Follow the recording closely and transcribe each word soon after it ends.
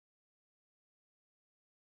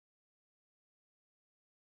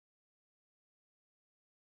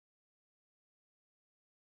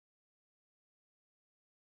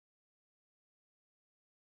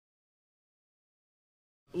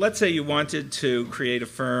Let's say you wanted to create a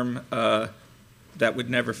firm that would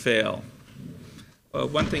never fail.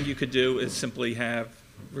 One thing you could do is simply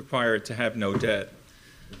require it to have no debt.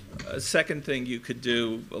 A second thing you could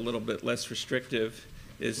do, a little bit less restrictive,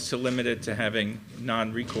 is to limit it to having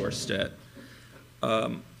non-recourse debt.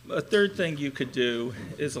 A third thing you could do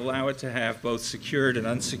is allow it to have both secured and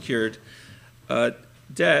unsecured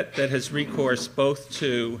debt that has recourse both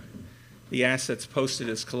to the assets posted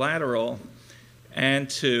as collateral and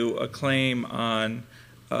to a claim on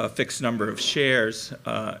a fixed number of shares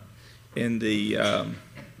in the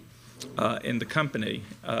company.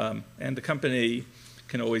 And the company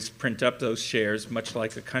can always print up those shares, much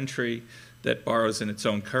like a country that borrows in its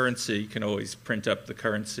own currency can always print up the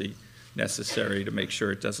currency necessary to make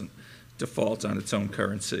sure it doesn't default on its own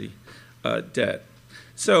currency debt.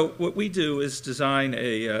 So what we do is design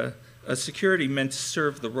a security meant to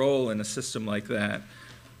serve the role in a system like that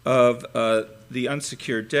of the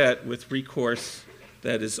unsecured debt with recourse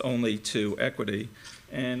that is only to equity,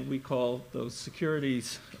 and we call those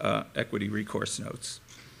securities equity recourse notes.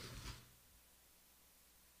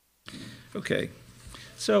 Okay,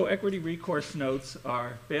 so equity recourse notes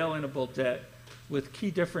are bail-inable debt with key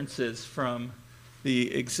differences from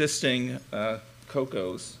the existing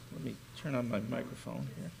COCOs. Let me turn on my microphone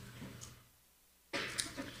here.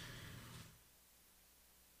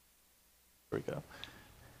 There we go.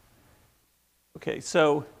 Okay,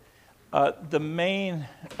 so the main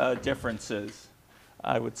differences,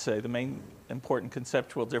 I would say, the main important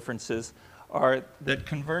conceptual differences are that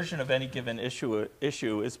conversion of any given issue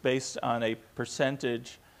is based on a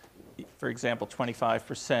percentage, for example,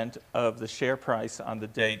 25% of the share price on the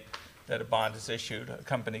date that a bond is issued. A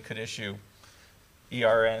company could issue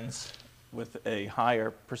ERNs with a higher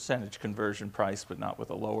percentage conversion price, but not with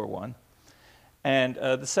a lower one. And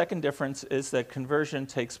the second difference is that conversion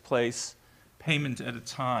takes place payment at a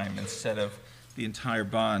time instead of the entire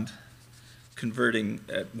bond converting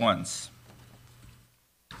at once.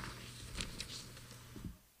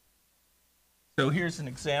 So here's an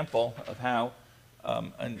example of how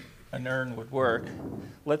an ERN would work.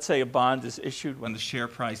 Let's say a bond is issued when the share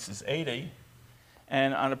price is 80,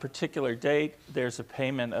 and on a particular date there's a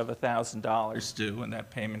payment of $1,000 due, and that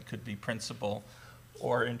payment could be principal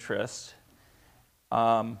or interest.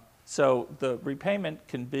 So the repayment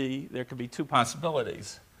there could be two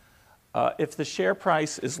possibilities. If the share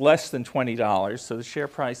price is less than $20, so the share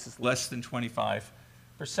price is less than 25%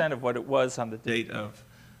 of what it was on the date of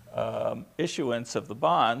issuance of the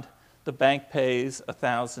bond, the bank pays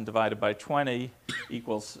 1,000 divided by 20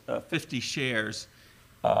 equals 50 shares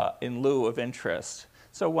in lieu of interest.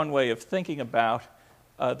 So one way of thinking about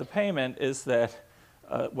the payment is that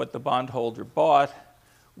what the bondholder bought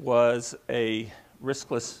was a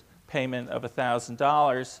riskless payment of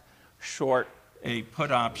 $1,000 short a put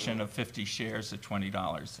option of 50 shares at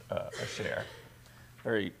 $20 a share.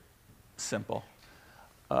 Very simple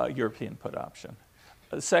European put option.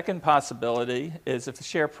 The second possibility is if the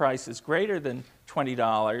share price is greater than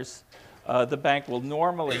 $20, the bank will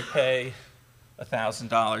normally pay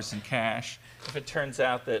 $1,000 in cash. If it turns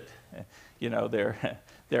out that they're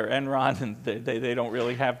Enron and they don't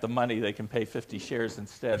really have the money, they can pay 50 shares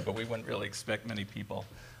instead, but we wouldn't really expect many people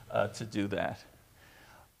to do that.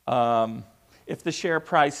 If the share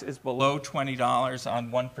price is below $20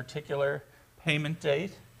 on one particular payment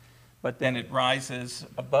date, but then it rises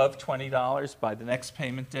above $20 by the next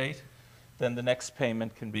payment date, then the next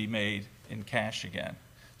payment can be made in cash again.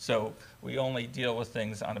 So we only deal with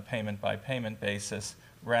things on a payment-by-payment basis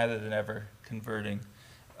rather than ever converting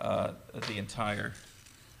the entire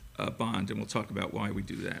bond, and we'll talk about why we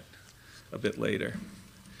do that a bit later.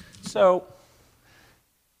 So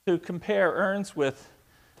to compare ERNs with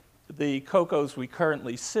the COCOs we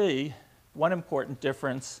currently see, one important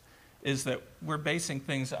difference is that we're basing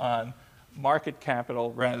things on market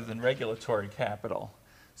capital rather than regulatory capital.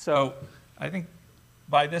 So I think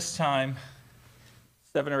by this time,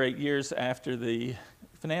 7 or 8 years after the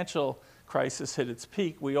financial crisis hit its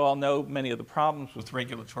peak, we all know many of the problems with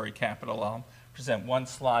regulatory capital. I'll present one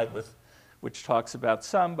slide which talks about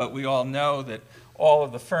some, but we all know that all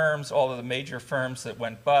of the major firms that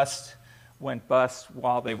went bust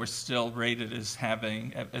while they were still rated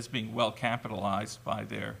as being well capitalized by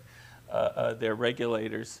their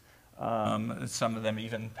regulators. Some of them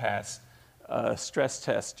even passed stress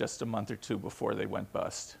tests just a month or two before they went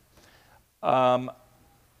bust.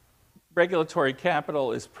 Regulatory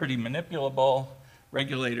capital is pretty manipulable.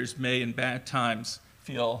 Regulators may, in bad times,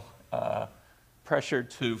 feel pressured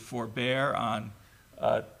to forbear on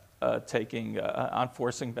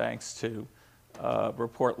forcing banks to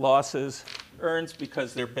report losses. earns,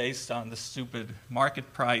 because they're based on the stupid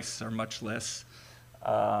market price, are much less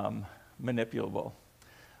manipulable.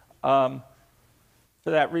 For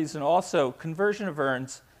that reason also, conversion of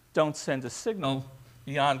earns don't send a signal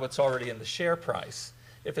beyond what's already in the share price.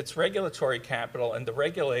 If it's regulatory capital and the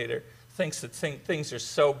regulator thinks that things are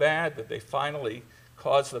so bad that they finally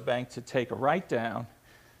cause the bank to take a write-down,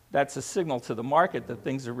 that's a signal to the market that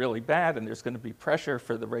things are really bad and there's going to be pressure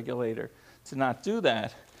for the regulator to not do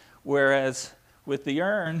that. Whereas with the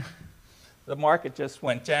earn, the market just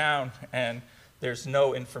went down and there's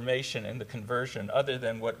no information in the conversion other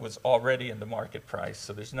than what was already in the market price.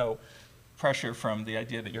 So there's no pressure from the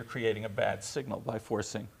idea that you're creating a bad signal by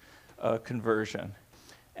forcing conversion.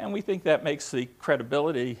 And we think that makes the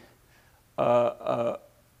credibility of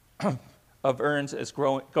earns as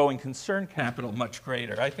going concern capital much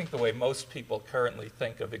greater. I think the way most people currently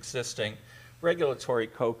think of existing regulatory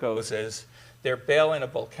COCOs is they're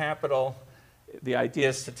bail-inable capital. The idea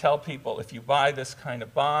is to tell people if you buy this kind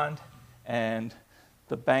of bond and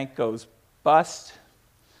the bank goes bust,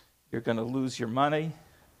 you're going to lose your money,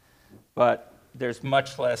 but there's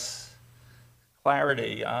much less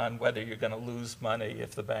clarity on whether you're going to lose money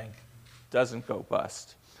if the bank doesn't go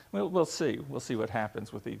bust. We'll see. We'll see what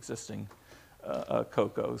happens with the existing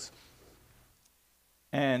COCOs.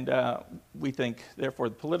 And we think, therefore,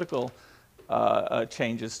 the political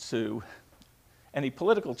any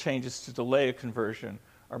political changes to delay a conversion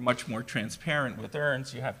are much more transparent. With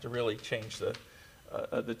earns, you have to really change the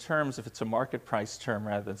terms if it's a market price term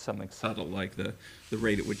rather than something subtle like the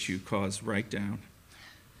rate at which you cause write-down.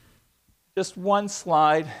 Just one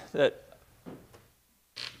slide that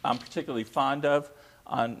I'm particularly fond of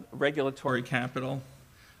on regulatory capital.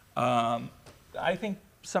 I think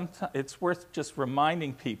sometimes it's worth just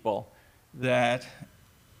reminding people that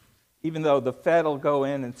even though the Fed will go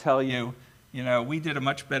in and tell you, you know, we did a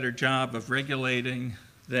much better job of regulating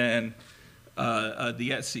than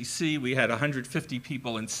the SEC. We had 150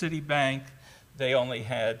 people in Citibank. They only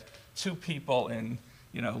had 2 people in,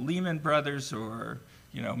 you know, Lehman Brothers or,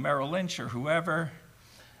 you know, Merrill Lynch or whoever.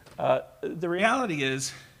 The reality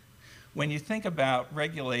is, when you think about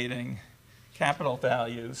regulating capital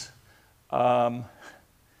values, you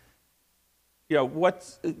know,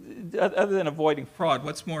 other than avoiding fraud,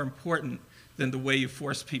 what's more important than the way you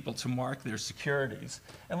force people to mark their securities?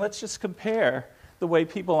 And let's just compare the way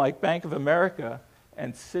people like Bank of America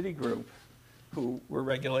and Citigroup, who were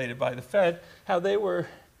regulated by the Fed, how they were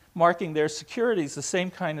marking their securities, the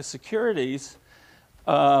same kind of securities,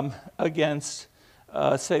 against,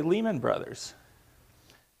 say, Lehman Brothers,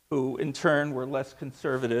 who in turn were less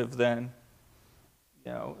conservative than,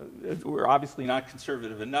 you know, were obviously not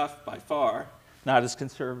conservative enough by far, not as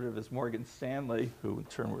conservative as Morgan Stanley, who in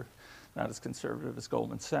turn were not as conservative as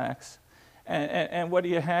Goldman Sachs. And what do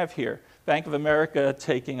you have here? Bank of America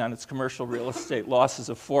taking on its commercial real estate losses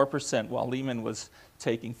of 4%, while Lehman was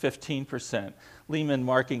taking 15%. Lehman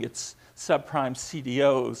marking its subprime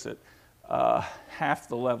CDOs at half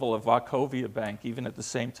the level of Wachovia Bank, even at the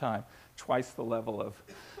same time, twice the level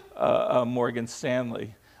of Morgan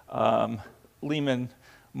Stanley. Lehman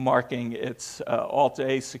marking its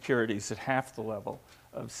Alt-A securities at half the level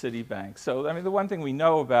of Citibank. So, I mean, the one thing we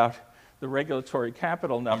know about the regulatory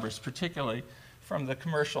capital numbers, particularly from the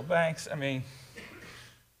commercial banks, I mean,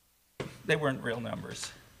 they weren't real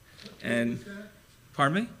numbers. And,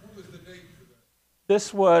 pardon me? What was the date for that?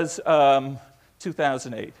 This was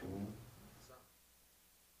 2008.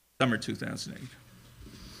 Summer 2008.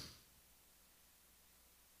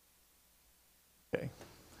 Okay.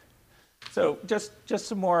 So just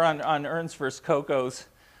some more on earns versus COCOs.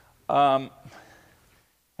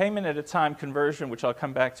 Payment at a time conversion, which I'll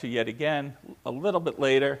come back to yet again a little bit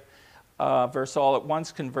later, versus all at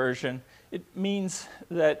once conversion, it means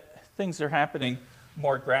that things are happening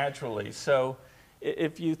more gradually. So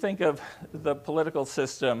if you think of the political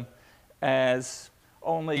system as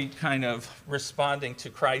only kind of responding to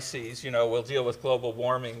crises, you know, we'll deal with global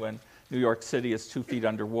warming when New York City is 2 feet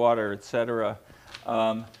underwater, et cetera.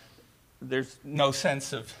 There's no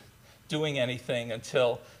sense of doing anything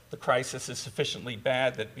until the crisis is sufficiently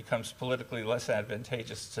bad that it becomes politically less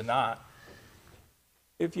advantageous to not.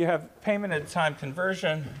 If you have payment at a time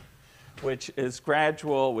conversion, which is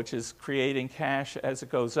gradual, which is creating cash as it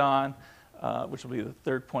goes on, which will be the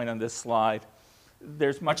third point on this slide,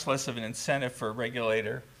 there's much less of an incentive for a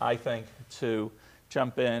regulator, I think, to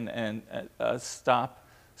jump in and stop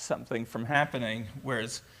something from happening,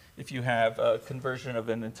 whereas if you have a conversion of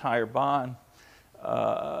an entire bond,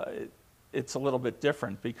 it's a little bit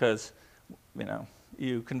different because, you know,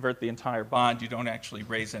 you convert the entire bond, you don't actually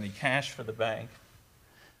raise any cash for the bank.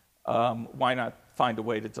 Why not find a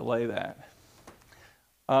way to delay that?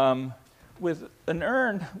 With an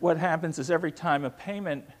earn, what happens is every time a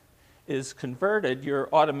payment is converted, you're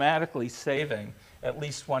automatically saving at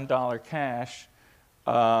least $1 cash.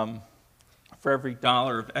 For every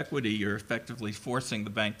dollar of equity, you're effectively forcing the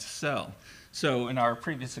bank to sell. So in our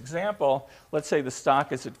previous example, let's say the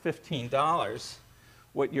stock is at $15.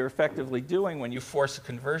 What you're effectively doing when you force a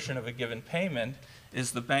conversion of a given payment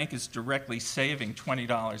is the bank is directly saving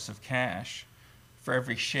 $20 of cash for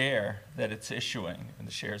every share that it's issuing, and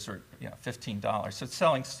the shares are $15. So it's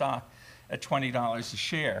selling stock at $20 a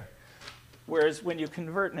share. Whereas when you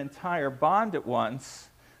convert an entire bond at once,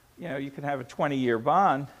 you can have a 20-year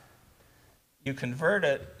bond, you convert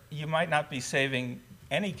it, you might not be saving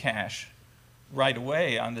any cash right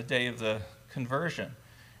away on the day of the conversion.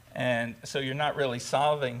 And so you're not really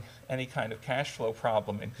solving any kind of cash flow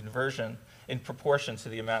problem in conversion in proportion to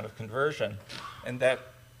the amount of conversion. And that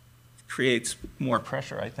creates more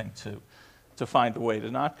pressure, I think, to find a way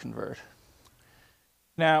to not convert.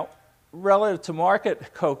 Now, relative to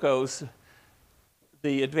market COCOs,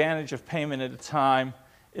 the advantage of payment at a time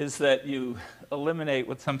is that you eliminate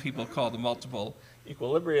what some people call the multiple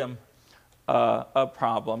equilibrium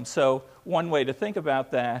problem. So one way to think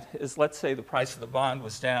about that is, let's say the price of the bond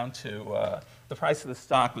was down to, the price of the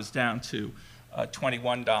stock was down to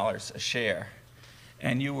 $21 a share,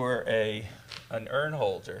 and you were an earn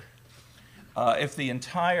holder. If the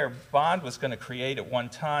entire bond was going to create at one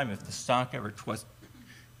time, if the stock ever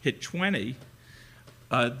hit 20,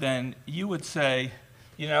 then you would say,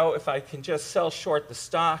 if I can just sell short the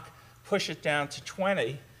stock, push it down to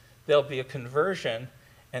 20, there'll be a conversion,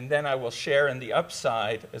 and then I will share in the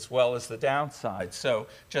upside as well as the downside. So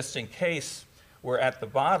just in case we're at the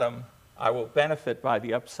bottom, I will benefit by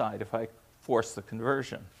the upside if I force the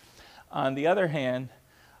conversion. On the other hand,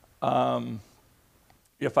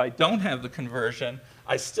 if I don't have the conversion,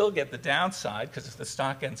 I still get the downside, because if the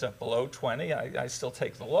stock ends up below 20, I still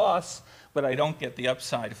take the loss, but I don't get the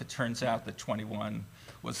upside if it turns out that 21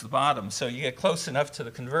 was the bottom. So you get close enough to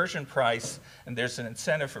the conversion price, and there's an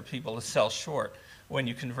incentive for people to sell short when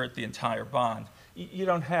you convert the entire bond. You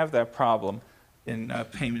don't have that problem in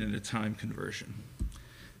payment at a time conversion.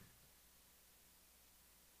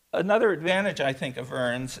 Another advantage, I think, of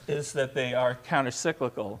earns is that they are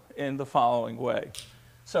countercyclical in the following way.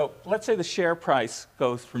 So let's say the share price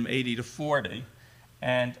goes from 80 to 40,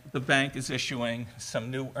 and the bank is issuing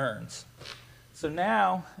some new earns. So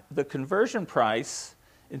now the conversion price,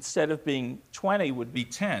 instead of being 20, would be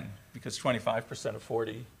 10, because 25% of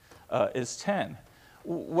 40 is 10.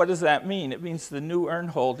 What does that mean? It means the new earn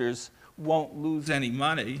holders won't lose any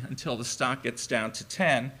money until the stock gets down to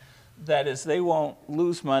 10. That is, they won't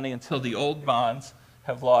lose money until the old bonds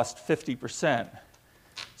have lost 50%.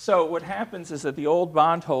 So what happens is that the old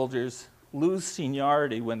bondholders lose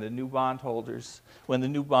seniority when the new bondholders, when the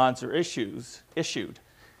new bonds are issued.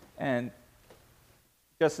 And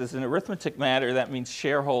just as an arithmetic matter, that means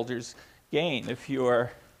shareholders gain. If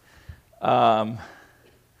you're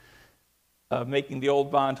making the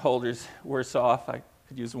old bondholders worse off, I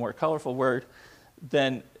could use a more colorful word,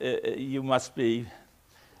 then you must be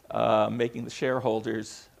making the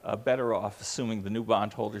shareholders better off, assuming the new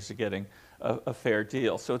bondholders are getting a fair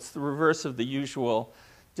deal. So it's the reverse of the usual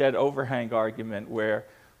debt overhang argument, where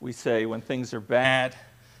we say when things are bad,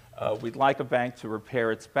 we'd like a bank to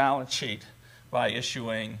repair its balance sheet by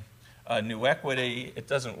issuing new equity. It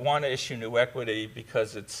doesn't want to issue new equity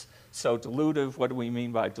because it's so dilutive. What do we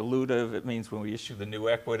mean by dilutive? It means when we issue the new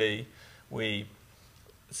equity,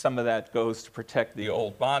 some of that goes to protect the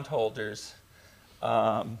old bondholders.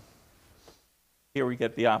 Here we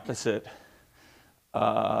get the opposite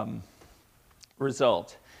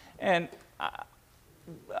result. And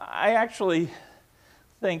I actually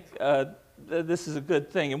think this is a good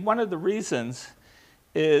thing. And one of the reasons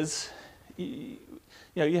is, you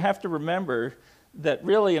have to remember that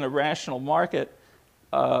really in a rational market,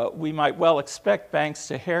 we might well expect banks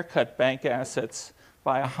to haircut bank assets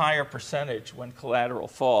by a higher percentage when collateral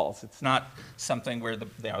falls. It's not something where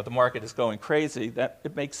the market is going crazy. That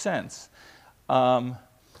it makes sense.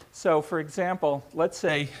 So, for example, let's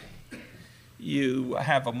say you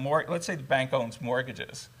have let's say the bank owns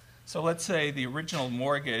mortgages. So let's say the original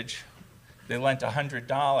mortgage, they lent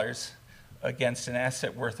 $100 against an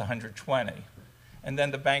asset worth $120, and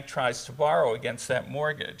then the bank tries to borrow against that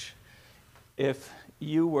mortgage. If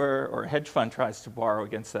you were, or a hedge fund tries to borrow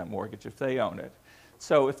against that mortgage if they own it.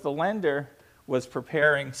 So if the lender was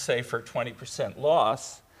preparing, say, for 20%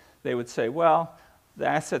 loss, they would say, well, the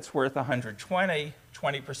asset's worth 120,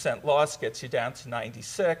 20% loss gets you down to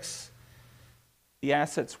 96. The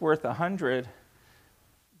asset's worth 100.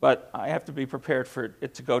 but I have to be prepared for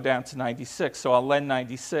it to go down to 96. So I'll lend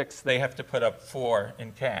 96. They have to put up 4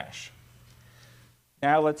 in cash.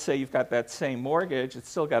 Now let's say you've got that same mortgage. It's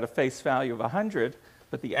still got a face value of 100,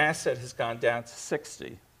 but the asset has gone down to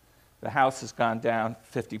 60. The house has gone down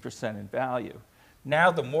 50% in value.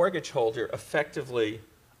 Now the mortgage holder effectively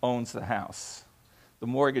owns the house. The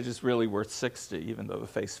mortgage is really worth 60, even though the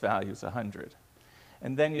face value is 100.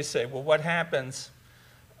 And then you say, well, what happens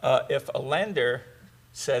if a lender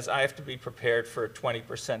says, I have to be prepared for a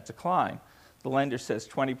 20% decline? The lender says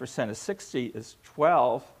 20% of 60 is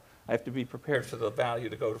 12. I have to be prepared for the value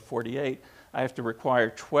to go to 48. I have to require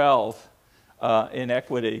 12 in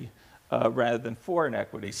equity rather than 4 in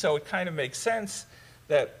equity. So it kind of makes sense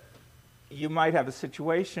that you might have a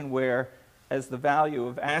situation where, as the value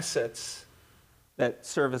of assets that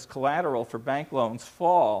serve as collateral for bank loans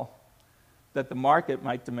fall, that the market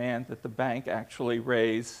might demand that the bank actually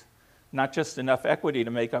raise not just enough equity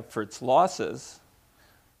to make up for its losses,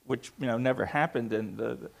 which never happened in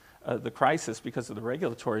the crisis because of the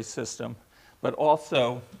regulatory system, but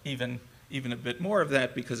also even a bit more of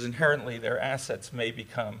that because inherently their assets may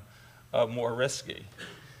become more risky.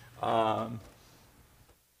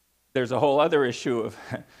 There's a whole other issue of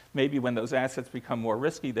maybe when those assets become more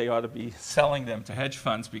risky, they ought to be selling them to hedge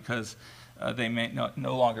funds because they may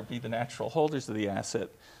no longer be the natural holders of the asset.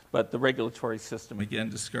 But the regulatory system, again,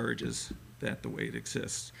 discourages that the way it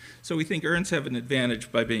exists. So we think EARNs have an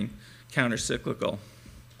advantage by being countercyclical.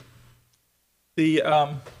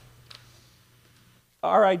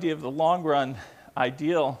 Our idea of the long-run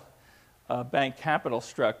ideal bank capital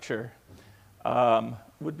structure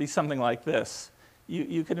would be something like this.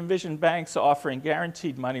 You could envision banks offering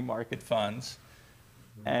guaranteed money market funds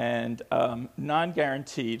and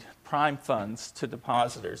non-guaranteed prime funds to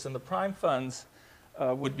depositors. And the prime funds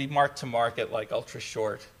would be marked to market like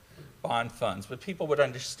ultra-short bond funds. But people would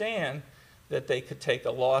understand that they could take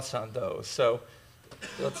a loss on those. So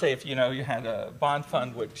let's say if you had a bond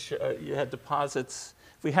fund which you had deposits,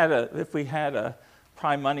 if we had a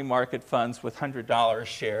prime money market funds with $100 a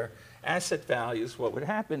share asset values, what would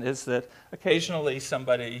happen is that occasionally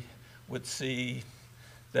somebody would see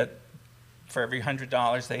that for every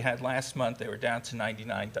 $100 they had last month, they were down to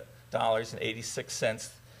 $99.86.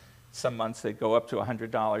 Some months they'd go up to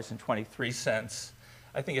 $100.23.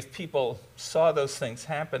 I think if people saw those things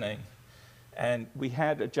happening and we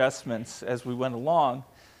had adjustments as we went along,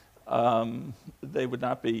 they would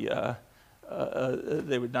not be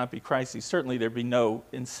crises. Certainly there'd be no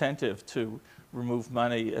incentive to remove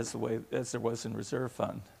money as there was in reserve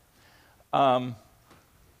fund.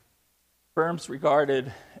 Firms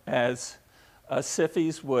regarded as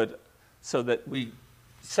SIFIs would, so that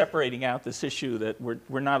separating out this issue that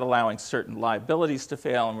we're not allowing certain liabilities to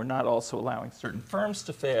fail and we're not also allowing certain firms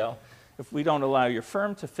to fail. If we don't allow your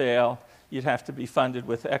firm to fail, you'd have to be funded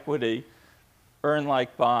with equity,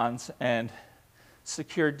 EARN-like bonds, and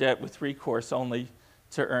secured debt with recourse only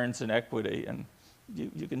to EARNs and equity. And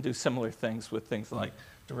you can do similar things with things like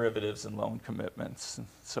derivatives and loan commitments and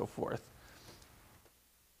so forth.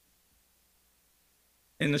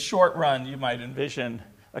 In the short run, you might envision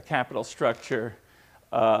a capital structure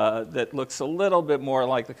that looks a little bit more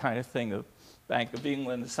like the kind of thing the Bank of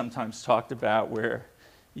England has sometimes talked about, where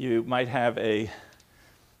you might have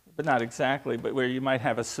but not exactly, but where you might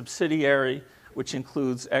have a subsidiary which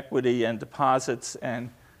includes equity and deposits and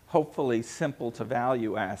hopefully simple to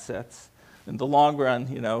value assets. In the long run,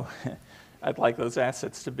 I'd like those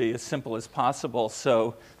assets to be as simple as possible.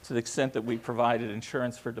 So to the extent that we provided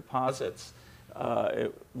insurance for deposits,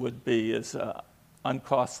 it would be as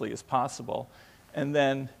uncostly as possible. And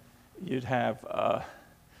then you'd have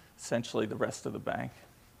essentially the rest of the bank.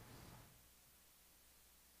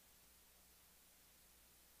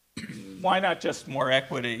 Why not just more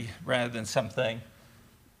equity rather than something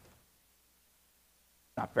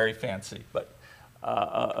not very fancy, but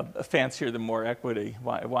fancier than more equity?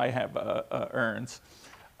 Why have EARNs?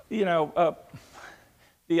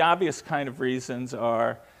 The obvious kind of reasons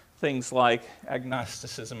are things like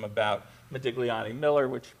agnosticism about Modigliani-Miller,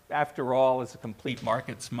 which after all is a complete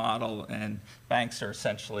markets model, and banks are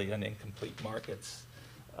essentially an incomplete markets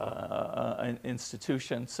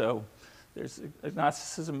institution. So there's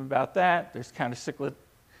agnosticism about that. There's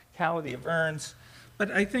countercyclicality of EARNs. But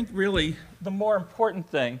I think really the more important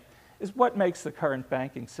thing is what makes the current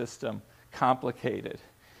banking system complicated.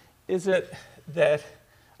 Is it that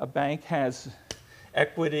a bank has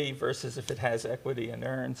equity versus if it has equity and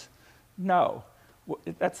EARNs? No.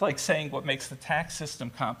 That's like saying what makes the tax system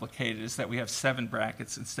complicated is that we have 7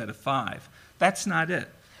 brackets instead of 5. That's not it.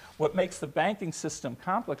 What makes the banking system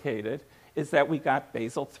complicated is that we got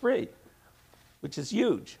Basel III. which is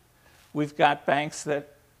huge. We've got banks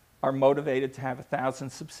that are motivated to have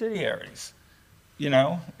 1,000 subsidiaries. You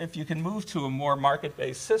know, if you can move to a more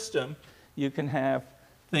market-based system, you can have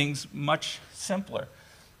things much simpler.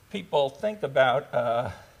 People think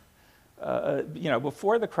about, you know,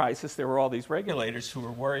 before the crisis, there were all these regulators who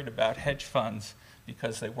were worried about hedge funds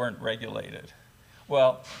because they weren't regulated.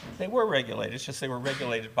 Well, they were regulated, it's just they were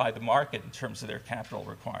regulated by the market in terms of their capital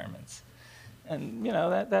requirements. And, you know,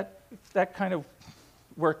 that kind of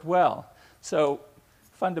worked well. So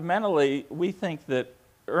fundamentally, we think that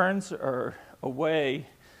earns are a way,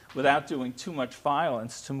 without doing too much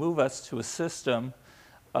violence, to move us to a system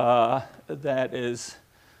that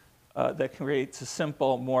creates a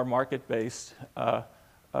simple, more market-based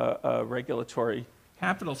regulatory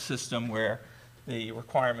capital system where the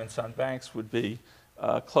requirements on banks would be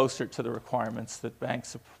closer to the requirements that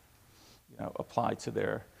banks, you know, apply to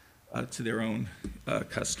their own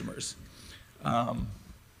customers.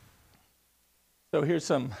 So here's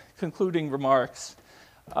some concluding remarks.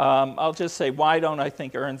 I'll just say, why don't I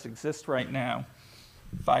think earns exist right now?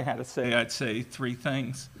 If I had to say, I'd say 3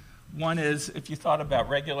 things. One is, if you thought about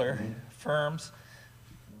regular firms,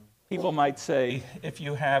 people might say, if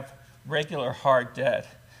you have regular hard debt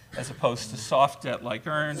as opposed to soft debt like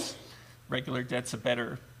earns, regular debt's a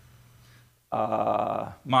better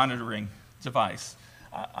monitoring device.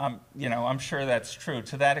 I'm sure that's true.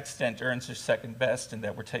 To that extent, earns are second best in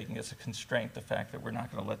that we're taking as a constraint the fact that we're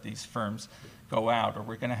not going to let these firms go out, or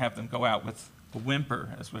we're going to have them go out with a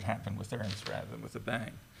whimper, as would happen with earns rather than with a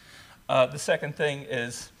bang. The second thing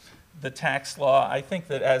is the tax law. I think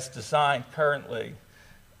that as designed currently,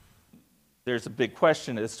 there's a big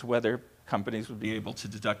question as to whether companies would be able to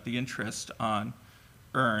deduct the interest on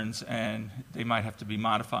earns, and they might have to be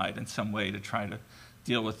modified in some way to try to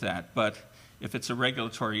deal with that. But if it's a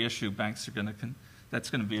regulatory issue, banks are going to, that's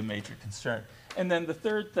going to be a major concern. And then the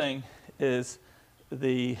third thing is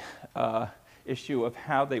the issue of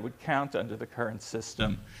how they would count under the current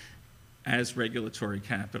system as regulatory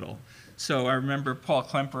capital. So I remember Paul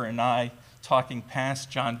Klemper and I talking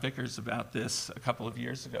past John Vickers about this a couple of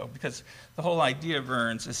years ago, because the whole idea of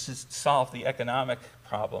earns is to solve the economic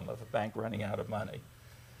problem of a bank running out of money.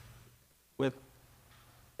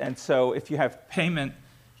 And so if you have payment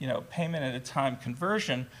at a time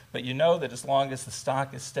conversion, but you know that as long as the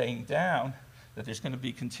stock is staying down, that there's going to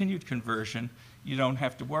be continued conversion, you don't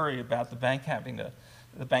have to worry about the bank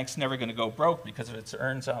the bank's never going to go broke because of its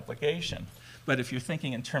earns obligation. But if you're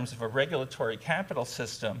thinking in terms of a regulatory capital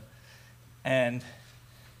system, and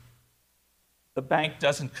the bank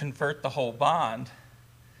doesn't convert the whole bond,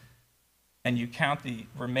 and you count the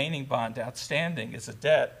remaining bond outstanding as a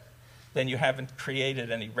debt, then you haven't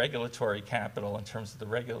created any regulatory capital in terms of the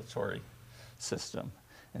regulatory system.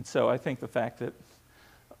 And so I think the fact that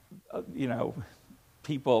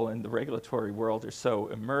people in the regulatory world are so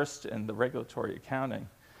immersed in the regulatory accounting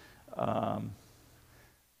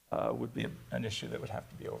would be an issue that would have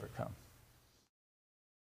to be overcome.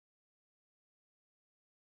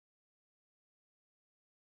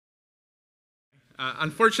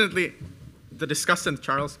 Unfortunately, the discussant,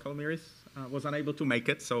 Charles Kalmiris, was unable to make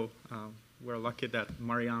it, so we're lucky that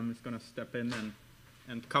Mariam is going to step in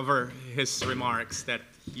and cover his remarks that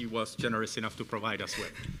he was generous enough to provide us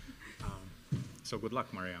with. So good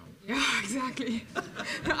luck, Mariam. Yeah, exactly.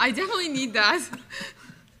 I definitely need that.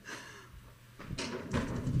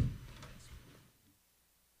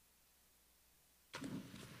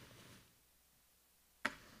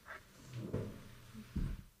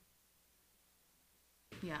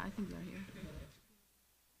 Yeah, I think they're here.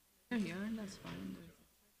 They're here, and that's fine.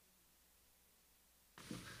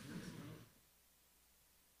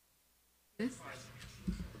 This?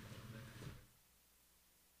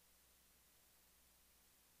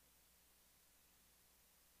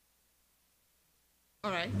 All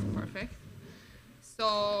right, perfect.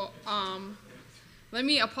 So let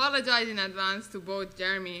me apologize in advance to both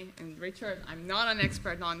Jeremy and Richard. I'm not an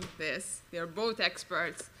expert on this. They're both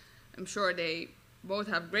experts. I'm sure they both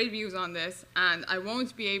have great views on this, and I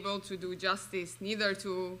won't be able to do justice neither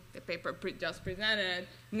to the paper just presented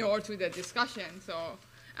nor to the discussion. So,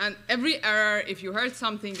 and every error, if you heard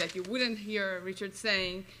something that you wouldn't hear Richard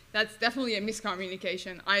saying, that's definitely a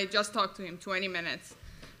miscommunication. I just talked to him 20 minutes,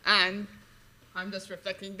 and I'm just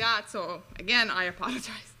reflecting that. So again, I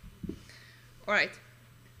apologize. All right.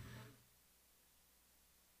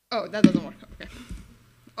 Oh, that doesn't work. Okay.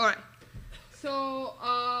 All right. So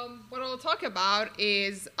what I'll talk about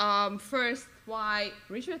is first why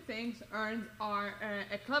Richard thinks earns are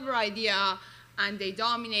a clever idea, and they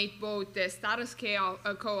dominate both the status quo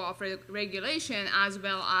of regulation as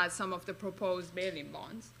well as some of the proposed bail-in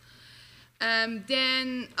bonds.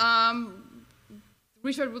 Then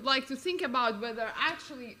Richard would like to think about whether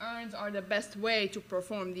actually earns are the best way to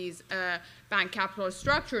perform these bank capital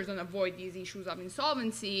structures and avoid these issues of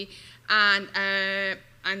insolvency,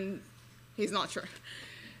 and he's not sure.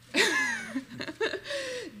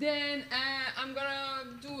 Then I'm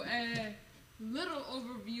gonna do a little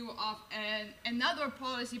overview of another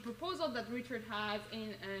policy proposal that Richard has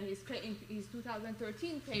in his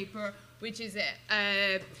 2013 paper, which is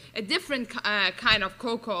a different kind of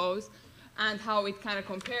COCOs, and how it kind of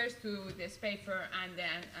compares to this paper, and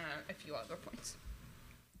then a few other points.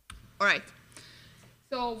 All right.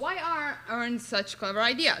 So why are earns such clever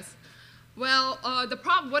ideas? Well,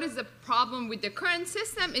 what is the problem with the current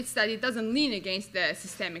system? It's that it doesn't lean against the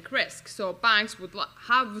systemic risk. So banks would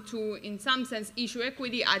have to, in some sense, issue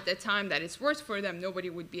equity at the time that it's worse for them. Nobody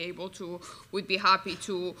would be happy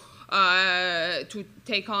to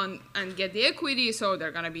take on and get the equity, so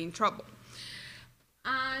they're going to be in trouble.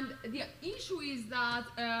 And the issue is that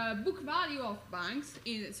book value of banks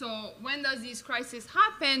so when does this crisis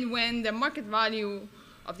happen? When the market value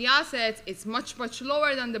of the assets is much, much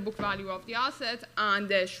lower than the book value of the asset, and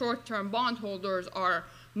the short-term bondholders are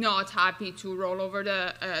not happy to roll over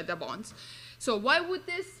the bonds. So why would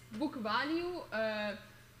this book value,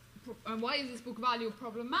 why is this book value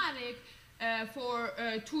problematic? For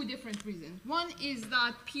two different reasons. One is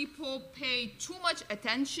that people pay too much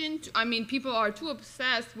attention to, people are too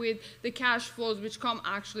obsessed with the cash flows which come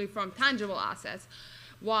actually from tangible assets,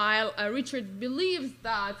 while Richard believes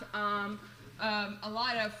that a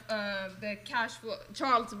lot of the cash flow,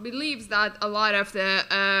 Charles believes that a lot of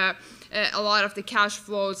the cash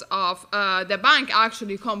flows of the bank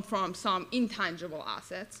actually come from some intangible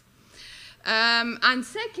assets. And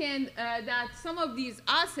second, that some of these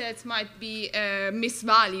assets might be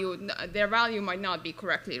misvalued. Their value might not be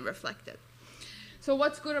correctly reflected. So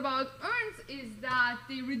what's good about earns is that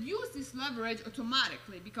they reduce this leverage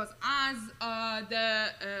automatically, because as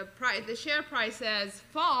the share prices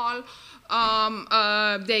fall,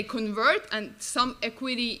 they convert, and some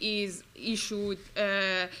equity is issued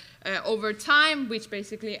over time, which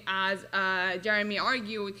basically, as Jeremy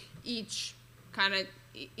argued, each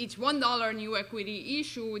 $1 new equity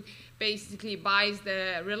issued basically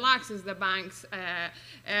relaxes the bank's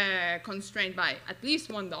constraint by at least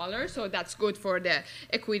 $1. So that's good for the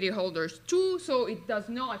equity holders too. So it does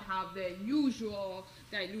not have the usual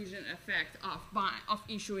dilution effect of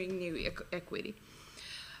issuing new equity.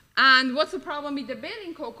 And what's the problem with the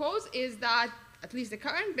bail-in COCOs is that, at least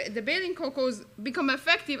the bail-in COCOs become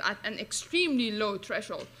effective at an extremely low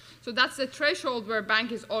threshold. So that's the threshold where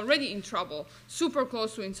bank is already in trouble, super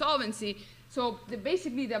close to insolvency. So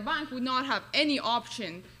basically the bank would not have any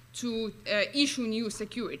option to issue new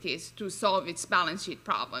securities to solve its balance sheet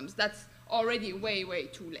problems. That's already way, way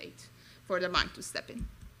too late for the bank to step in.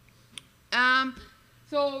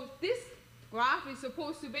 So this graph is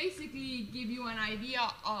supposed to basically give you an idea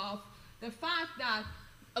of the fact that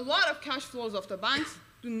a lot of cash flows of the banks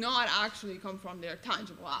do not actually come from their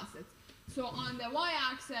tangible assets. So on the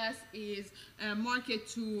y-axis is market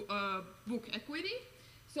to book equity.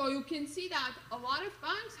 So you can see that a lot of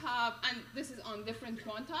banks have, and this is on different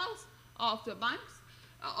quantiles of the banks,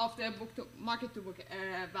 of the market to book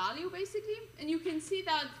value basically. And you can see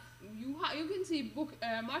that you can see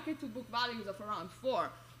market to book values of around 4.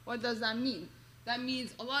 What does that mean? That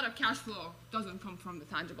means a lot of cash flow doesn't come from the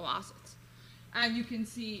tangible assets. And you can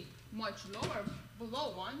see much lower,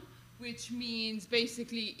 below 1, which means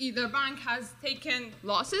basically either bank has taken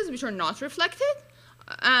losses which are not reflected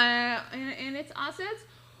in its assets,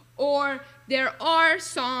 or there are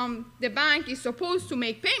the bank is supposed to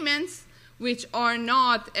make payments which are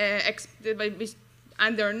not,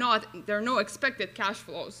 and there are no expected cash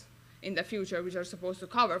flows in the future which are supposed to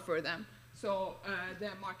cover for them. So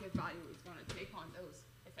the market value is going to take on those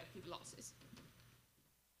effective losses.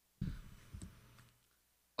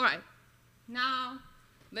 All right, now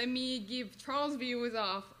let me give Charles' views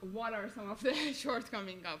of what are some of the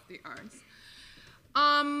shortcomings of the earns.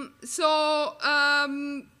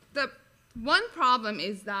 The one problem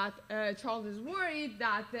is that Charles is worried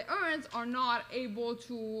that the earns are not able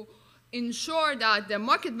to ensure that the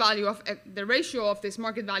market value of the ratio of this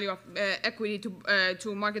market value of equity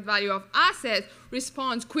to market value of assets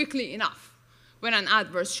responds quickly enough when an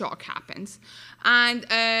adverse shock happens. And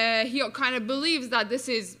he kind of believes that this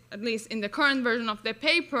is, at least in the current version of the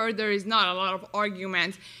paper, there is not a lot of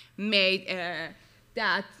arguments made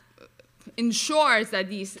that ensures that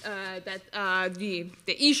the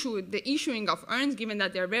issuing of earns, given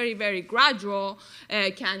that they're very, very gradual,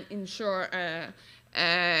 can ensure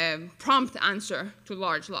a prompt answer to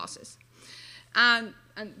large losses. And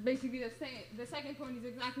basically the second point is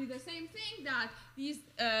exactly the same thing, that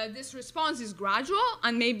this response is gradual,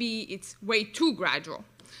 and maybe it's way too gradual.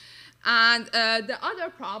 And the other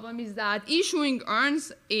problem is that issuing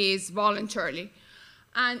earns is voluntarily.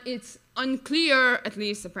 And it's unclear, at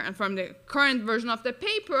least from the current version of the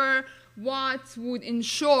paper, what would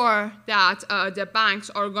ensure that the banks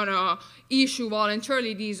are going to issue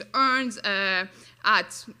voluntarily these earns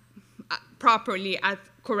properly at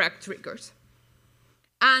correct triggers.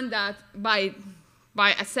 And that by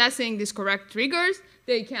assessing these correct triggers,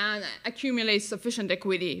 they can accumulate sufficient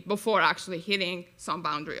equity before actually hitting some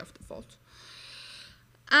boundary of default.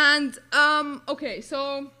 And okay,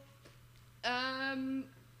 so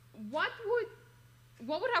what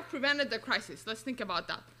would have prevented the crisis? Let's think about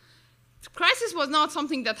that. The crisis was not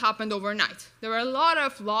something that happened overnight. There were a lot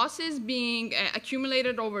of losses being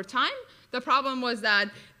accumulated over time. The problem was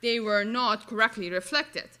that they were not correctly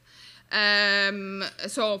reflected.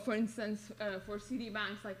 So, for instance, for CD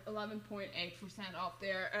banks, like 11.8% of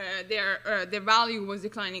their value was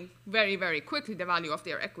declining very, very quickly, the value of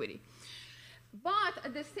their equity. But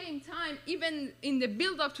at the same time, even in the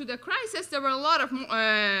build-up to the crisis, there were a lot of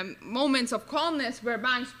moments of calmness where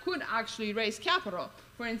banks could actually raise capital.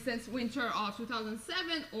 For instance, winter of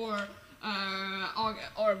 2007 or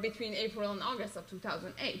between April and August of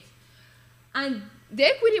 2008. And the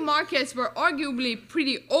equity markets were arguably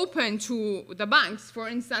pretty open to the banks. For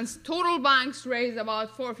instance, total banks raised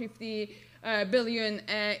about $450 billion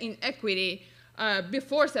in equity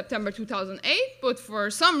before September 2008, but for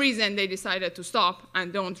some reason they decided to stop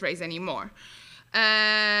and don't raise anymore.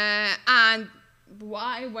 And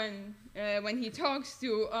why, when he talks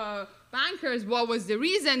to bankers, what was the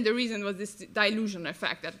reason? The reason was this dilution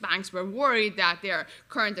effect, that banks were worried that their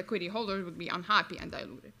current equity holders would be unhappy and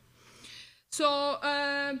diluted. So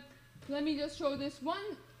let me just show this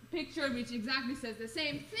one picture which exactly says the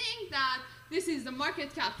same thing, that this is the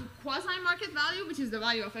market cap to quasi-market value, which is the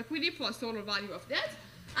value of equity plus total value of debt.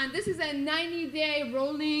 And this is a 90-day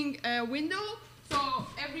rolling window. So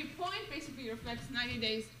every point basically reflects 90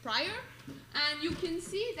 days prior. And you can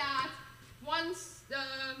see that once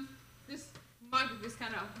this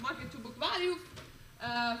kind of market to book value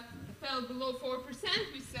fell below 4%,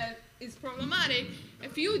 which said is problematic, a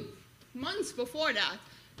few months before that,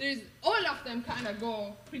 all of them kind of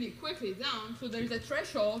go pretty quickly down. So there's a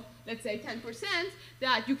threshold, let's say 10%,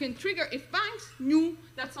 that you can trigger. If banks knew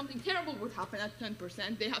that something terrible would happen at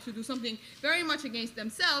 10%, they have to do something very much against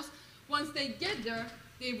themselves. Once they get there,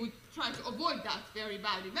 they would try to avoid that very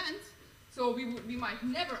bad event. So we might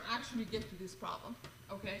never actually get to this problem,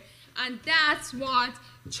 okay? And that's what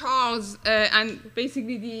Charles, and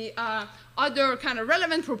basically the other kind of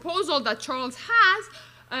relevant proposal that Charles has,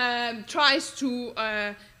 tries to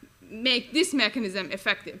make this mechanism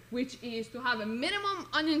effective, which is to have a minimum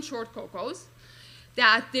uninsured COCOs,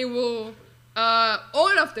 that they will,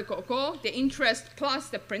 all of the COCO, the interest plus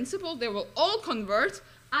the principal, they will all convert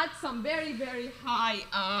at some very, very high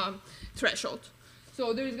threshold.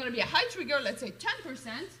 So there is going to be a high trigger, let's say 10%,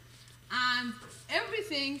 and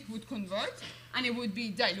everything would convert, and it would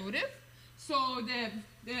be dilutive. So the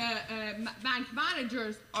bank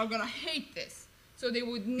managers are going to hate this. So they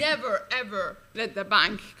would never, ever let the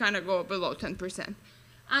bank kind of go below 10%.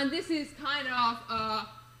 And this is kind of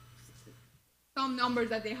some numbers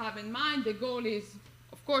that they have in mind. The goal is,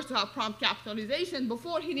 of course, to have prompt capitalization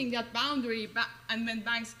before hitting that boundary. And when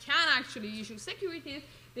banks can actually issue securities,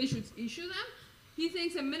 they should issue them. He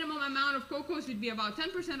thinks a minimum amount of COCO should be about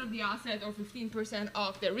 10% of the asset or 15%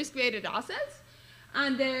 of the risk-weighted assets.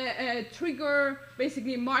 And the trigger,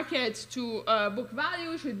 basically market to book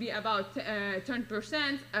value, should be about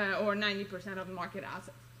 10% or 90% of the market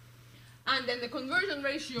assets. And then the conversion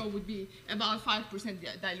ratio would be about 5%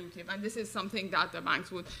 dilutive. And this is something that the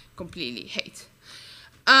banks would completely hate.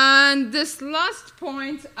 And this last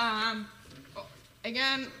point,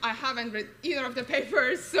 again, I haven't read either of the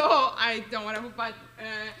papers, so I don't want to, but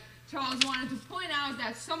Charles wanted to point out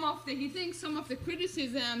that he thinks some of the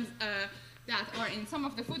criticisms that are in some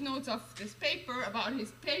of the footnotes of this paper about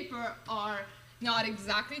his paper are not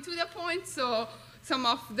exactly to the point. So some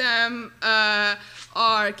of them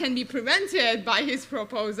can be prevented by his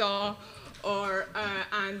proposal,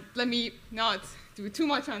 and let me not do too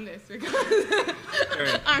much on this because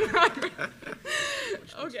I'm not.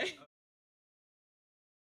 Okay.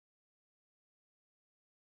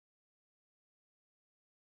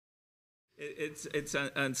 It's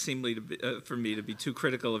unseemly for me to be too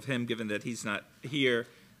critical of him, given that he's not here.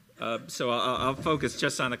 So I'll focus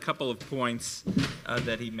just on a couple of points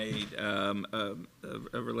that he made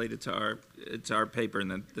related to our paper, and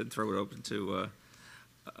then throw it open to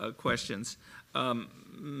questions.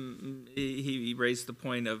 He raised the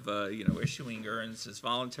point of issuing earns as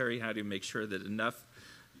voluntary. How do you make sure that enough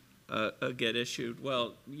get issued?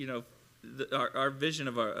 Well, our vision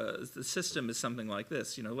of the system is something like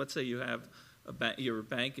this. Let's say you have you're a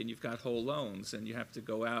bank and you've got whole loans, and you have to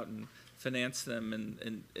go out and finance them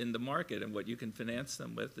in the market, and what you can finance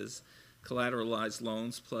them with is collateralized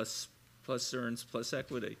loans plus earns plus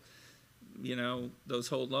equity. Those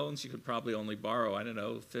whole loans, you could probably only borrow, I don't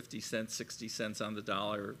know, 50 cents, 60 cents on the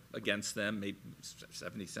dollar against them, maybe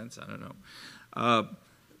 70 cents, I don't know.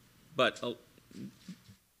 But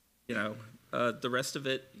the rest of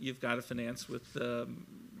it, you've got to finance with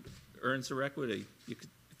earns or equity. You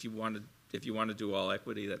could, if you want to do all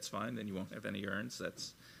equity, that's fine. Then you won't have any earns.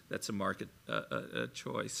 That's a market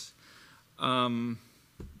choice. I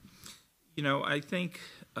think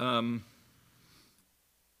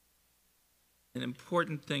an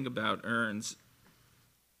important thing about earns,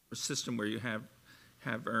 a system where you have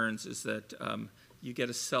earns, is that you get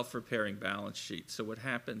a self-repairing balance sheet. So what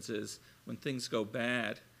happens is when things go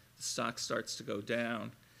bad, the stock starts to go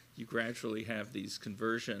down, you gradually have these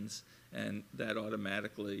conversions, and that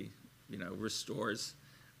automatically restores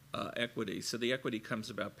equity. So the equity comes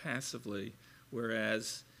about passively,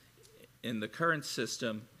 whereas in the current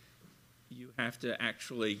system, you have to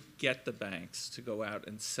actually get the banks to go out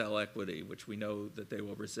and sell equity, which we know that they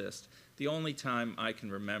will resist. The only time I can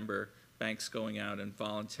remember banks going out and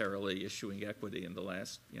voluntarily issuing equity in the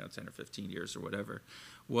last 10 or 15 years or whatever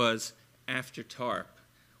was after TARP,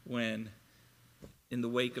 when in the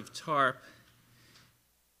wake of TARP,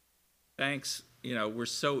 banks were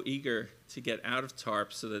so eager to get out of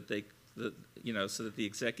TARP so that so that the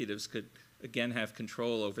executives could again have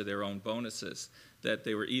control over their own bonuses, that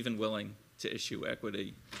they were even willing to issue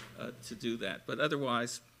equity to do that. But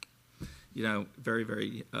otherwise, very,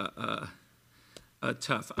 very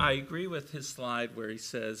tough. I agree with his slide where he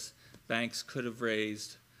says banks could have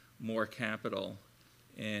raised more capital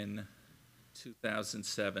in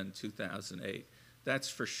 2007, 2008. That's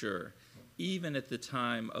for sure. Even at the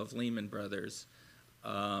time of Lehman Brothers,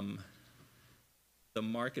 the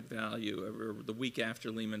market value, or the week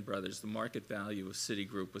after Lehman Brothers, the market value of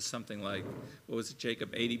Citigroup was something like, what was it,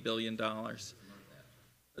 Jacob, $80 billion?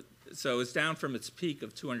 So it's down from its peak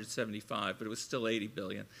of 275, but it was still 80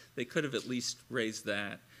 billion. They could have at least raised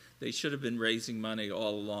that. They should have been raising money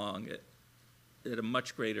all along at a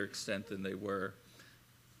much greater extent than they were.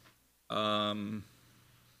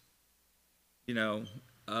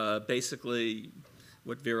 Basically,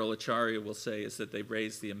 what Viral Acharya will say is that they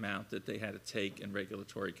raised the amount that they had to take in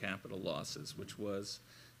regulatory capital losses, which was,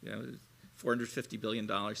 $450 billion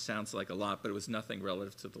sounds like a lot, but it was nothing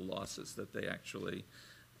relative to the losses that they actually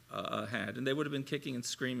had. And they would have been kicking and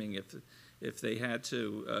screaming if they had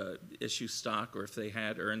to issue stock, or if they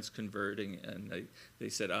had earns converting, and they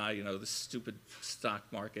said, the stupid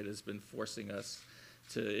stock market has been forcing us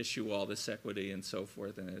to issue all this equity and so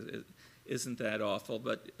forth, and isn't that awful?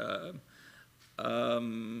 But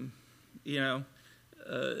the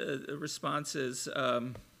response is,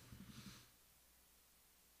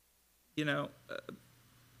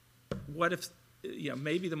 what if,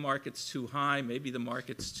 maybe the market's too high, maybe the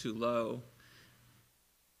market's too low.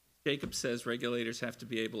 Jacob says regulators have to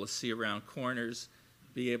be able to see around corners,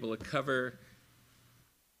 be able to cover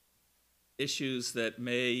issues that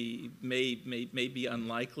may be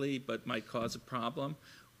unlikely but might cause a problem.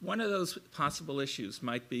 One of those possible issues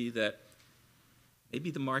might be that maybe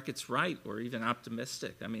the market's right, or even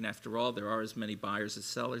optimistic. I mean, after all, there are as many buyers as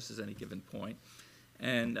sellers at any given point.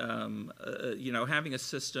 And, having a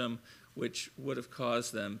system which would have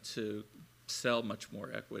caused them to sell much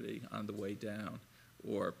more equity on the way down,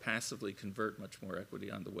 or passively convert much more equity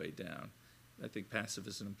on the way down. I think passive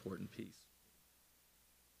is an important piece.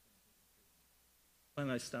 Why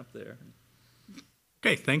don't I stop there?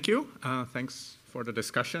 Okay, thank you. Thanks for the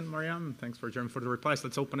discussion, Mariam. Thanks for Jeremy for the replies.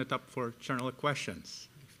 Let's open it up for general questions,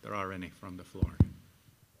 if there are any from the floor.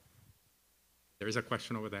 There is a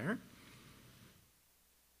question over there.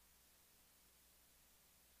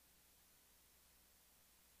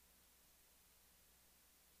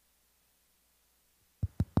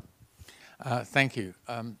 Thank you.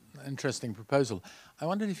 Interesting proposal. I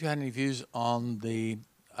wondered if you had any views on the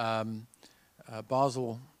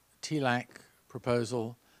Basel TLAC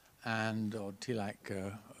proposal or TLAC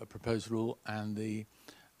proposed rule, and the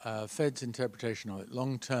Fed's interpretation of it,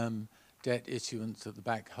 long-term debt issuance at the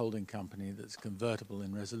back holding company that's convertible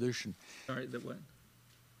in resolution. Sorry, the what?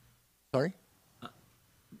 Sorry?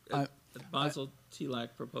 The Basel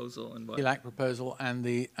TLAC proposal and what? TLAC proposal and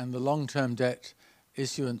the long-term debt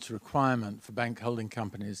issuance requirement for bank holding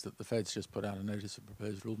companies that the Fed's just put out a notice of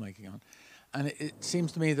proposed rulemaking on. And it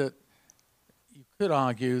seems to me that you could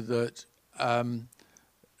argue that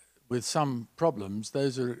with some problems,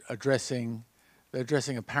 those are addressing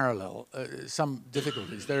a parallel, some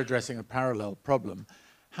difficulties, they're addressing a parallel problem.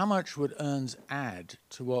 How much would earns add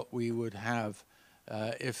to what we would have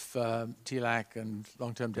if TLAC and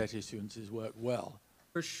long-term debt issuances work well?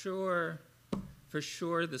 For sure,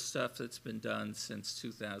 the stuff that's been done since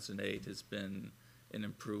 2008 has been an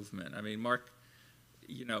improvement. I mean, Mark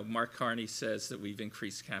Carney says that we've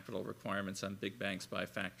increased capital requirements on big banks by a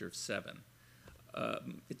factor of 7.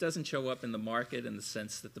 It doesn't show up in the market in the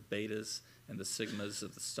sense that the betas and the sigmas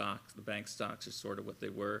of the bank stocks are sort of what they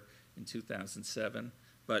were in 2007.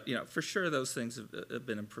 But, for sure those things have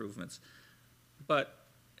been improvements. But,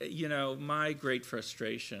 my great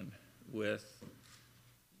frustration with,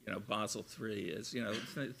 Basel III is,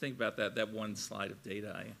 think about that one slide of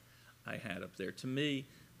data I had up there. To me,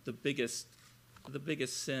 the biggest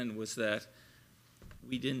sin was that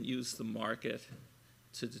we didn't use the market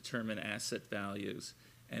to determine asset values,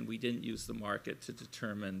 and we didn't use the market to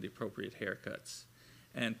determine the appropriate haircuts.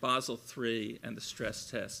 And Basel III and the stress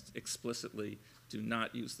test explicitly do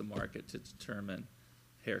not use the market to determine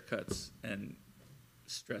haircuts and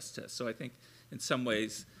stress tests. So I think in some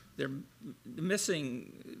ways they're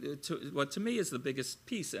missing what to me is the biggest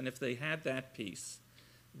piece. And if they had that piece,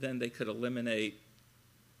 then they could eliminate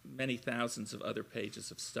many thousands of other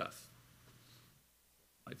pages of stuff,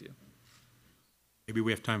 in my view. Maybe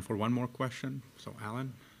we have time for one more question. So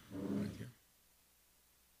Alan, right here.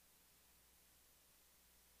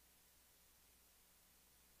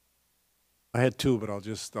 I had two, but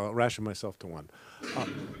I'll ration myself to one.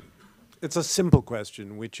 It's a simple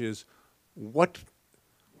question, which is,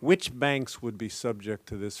 which banks would be subject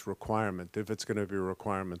to this requirement, if it's going to be a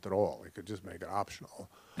requirement at all? You could just make it optional.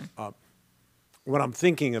 What I'm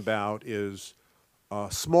thinking about is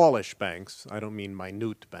smallish banks. I don't mean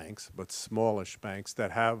minute banks, but smallish banks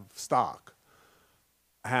that have stock,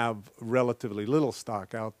 have relatively little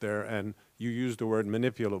stock out there, and you used the word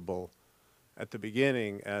manipulable at the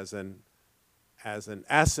beginning as an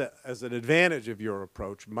asset, as an advantage of your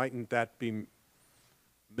approach. Mightn't that be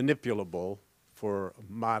manipulable for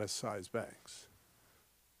modest-sized banks?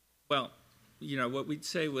 Well, what we'd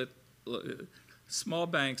say with small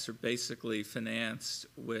banks are basically financed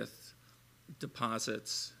with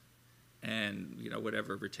deposits and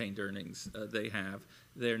whatever retained earnings they have.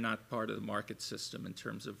 They're not part of the market system in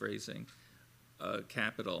terms of raising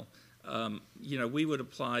capital. We would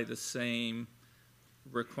apply the same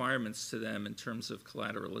requirements to them in terms of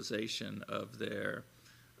collateralization of their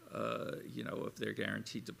of their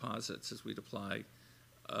guaranteed deposits as we'd apply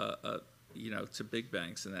to big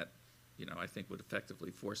banks, and that I think would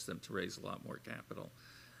effectively force them to raise a lot more capital.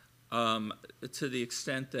 To the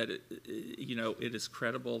extent that it is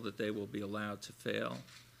credible that they will be allowed to fail,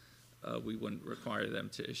 we wouldn't require them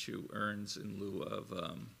to issue earns in lieu of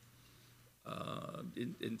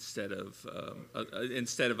instead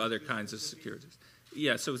of other kinds of securities.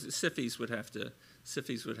 Yeah, so SIFIs would have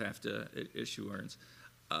to issue earns.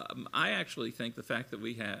 I actually think the fact that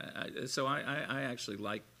we have I actually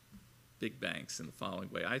like big banks in the following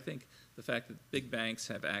way. I think the fact that big banks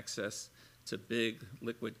have access to big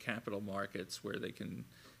liquid capital markets where they can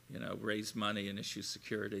raise money and issue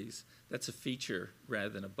securities, that's a feature rather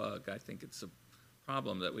than a bug. I think it's a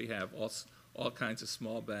problem that we have all kinds of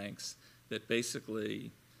small banks that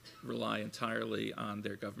basically rely entirely on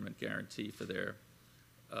their government guarantee for their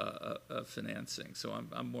financing. So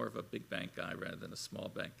I'm more of a big bank guy rather than a small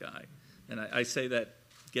bank guy. And I say that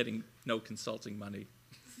getting no consulting money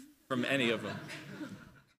from any of them.